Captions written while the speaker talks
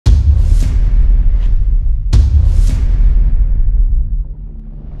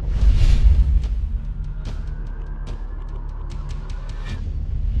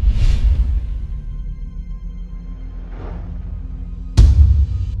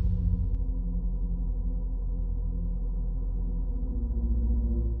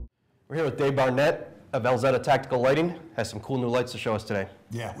We're here with Dave Barnett of Elzetta Tactical Lighting. Has some cool new lights to show us today.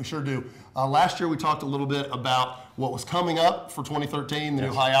 Yeah, we sure do. Last year we talked a little bit about what was coming up for 2013, the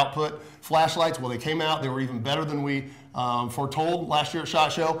new high output flashlights. Well, they came out, they were even better than we foretold last year at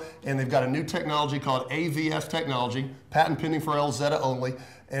SHOT Show, and they've got a new technology called AVS technology, patent pending for Elzetta only,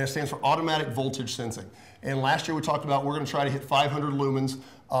 and it stands for automatic voltage sensing. And last year we talked about we're going to try to hit 500 lumens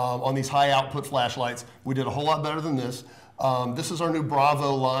on these high output flashlights. We did a whole lot better than this. This is our new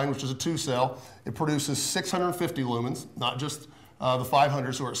Bravo line, which is a 2-cell. It produces 650 lumens, not just the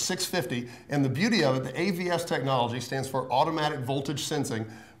 500, so we're at 650. And the beauty of it, the AVS technology stands for automatic voltage sensing.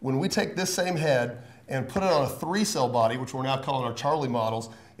 When we take this same head and put it on a 3-cell body, which we're now calling our Charlie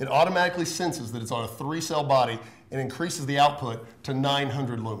models, it automatically senses that it's on a 3-cell body and increases the output to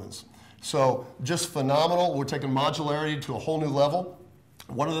 900 lumens. So just phenomenal. We're taking modularity to a whole new level.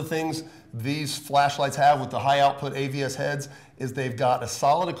 One of the things these flashlights have with the high output AVS heads is they've got a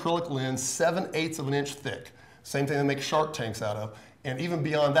solid acrylic lens 7/8 of an inch thick. Same thing they make shark tanks out of. And even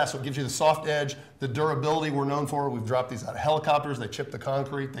beyond that, so it gives you the soft edge, the durability we're known for. We've dropped these out of helicopters. They chip the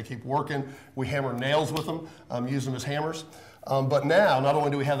concrete. They keep working. We hammer nails with them, use them as hammers. But now, not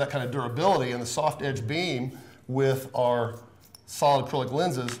only do we have that kind of durability and the soft edge beam with our solid acrylic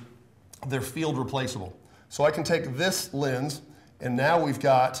lenses, they're field replaceable. So I can take this lens, and now we've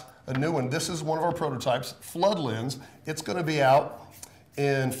got a new one. This is one of our prototypes, flood lens. It's going to be out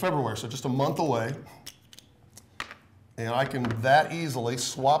in February, so just a month away. And I can that easily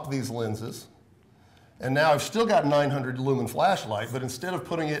swap these lenses. And now I've still got 900 lumen flashlight, but instead of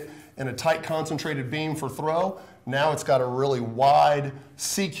putting it in a tight concentrated beam for throw, now it's got a really wide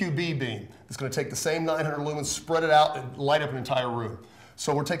CQB beam. It's going to take the same 900 lumens, spread it out, and light up an entire room.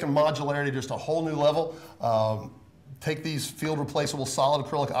 So we're taking modularity just a whole new level. Take these field replaceable solid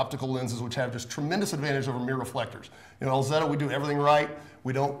acrylic optical lenses, which have just tremendous advantage over mirror reflectors. You know, Elzetta, we do everything right.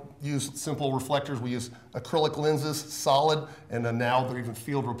 We don't use simple reflectors. We use acrylic lenses, solid, and then now they're even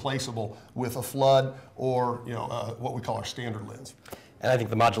field replaceable with a flood or what we call our standard lens. And I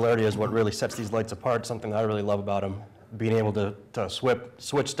think the modularity is what really sets these lights apart. Something that I really love about them. Being able to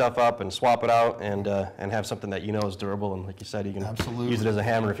switch stuff up and swap it out and have something that you know is durable, and like you said, you can use it as a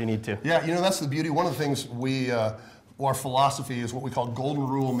hammer if you need to. Yeah, you know, that's the beauty. One of the things our philosophy is what we call golden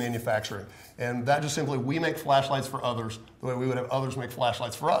rule manufacturing. And that just simply, we make flashlights for others the way we would have others make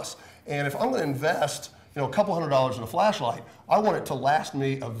flashlights for us. And if I'm going to invest a couple $100s in a flashlight, I want it to last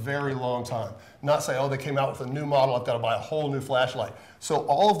me a very long time. Not say, oh, they came out with a new model, I've got to buy a whole new flashlight. So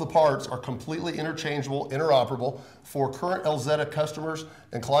all of the parts are completely interchangeable, interoperable for current Elzetta customers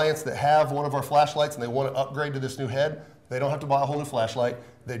and clients that have one of our flashlights and they want to upgrade to this new head. They don't have to buy a whole new flashlight.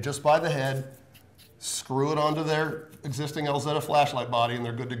 They just buy the head, screw it onto their existing Elzetta flashlight body, and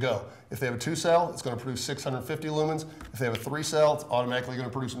they're good to go. If they have a 2-cell, it's going to produce 650 lumens. If they have a 3-cell, it's automatically going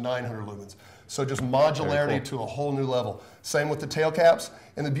to produce 900 lumens. So just modularity to a whole new level. Same with the tail caps.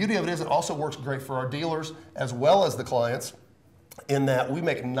 And the beauty of it is it also works great for our dealers as well as the clients, in that we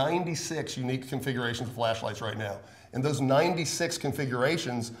make 96 unique configurations of flashlights right now. And those 96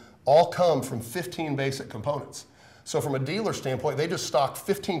 configurations all come from 15 basic components. So from a dealer standpoint, they just stock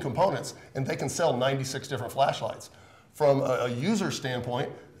 15 components and they can sell 96 different flashlights. From a user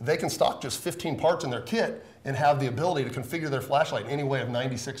standpoint, they can stock just 15 parts in their kit and have the ability to configure their flashlight in any way of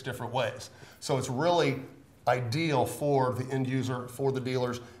 96 different ways. So it's really ideal for the end user, for the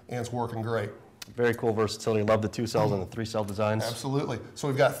dealers, and it's working great. Very cool versatility. Love the 2-cells and the 3-cell designs. Absolutely. So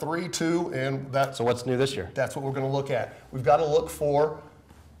we've got 3, 2, and that. So what's new this year? That's what we're going to look at. We've got to look for,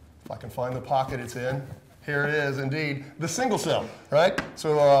 if I can find the pocket it's in. Here it is, indeed, the single cell, right?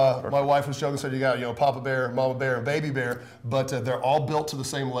 So my wife was joking, said you got, Papa Bear, Mama Bear, and Baby Bear, but they're all built to the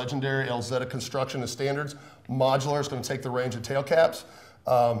same legendary Elzetta construction and standards. Modular is going to take the range of tail caps.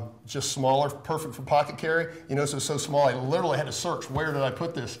 Just smaller, perfect for pocket carry. You notice it's so small, I literally had to search, where did I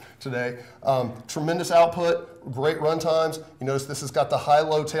put this today? Tremendous output, great run times. You notice this has got the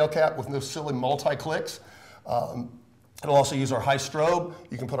high-low tail cap with no silly multi-clicks. It'll also use our high strobe.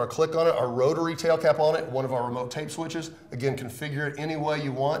 You can put our click on it, our rotary tail cap on it, one of our remote tape switches. Again, configure it any way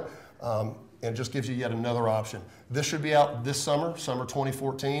you want, and it just gives you yet another option. This should be out this summer, summer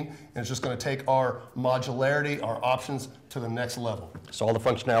 2014, and it's just going to take our modularity, our options to the next level. So all the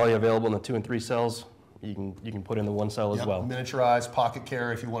functionality available in the 2 and 3 cells, you can put in the 1-cell as well. Miniaturized, pocket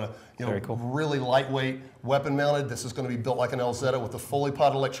carry if you want to, really lightweight, weapon mounted. This is going to be built like an Elzetta with the fully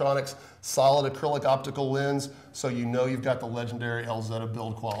pod electronics, solid acrylic optical lens, so you've got the legendary Elzetta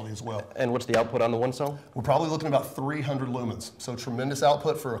build quality as well. And what's the output on the 1-cell? We're probably looking at about 300 lumens. So tremendous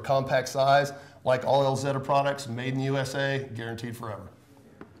output for a compact size, like all Elzetta products, made in the USA, guaranteed forever.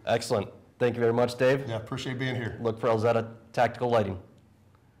 Excellent. Thank you very much, Dave. Yeah, appreciate being here. Look for Elzetta Tactical Lighting.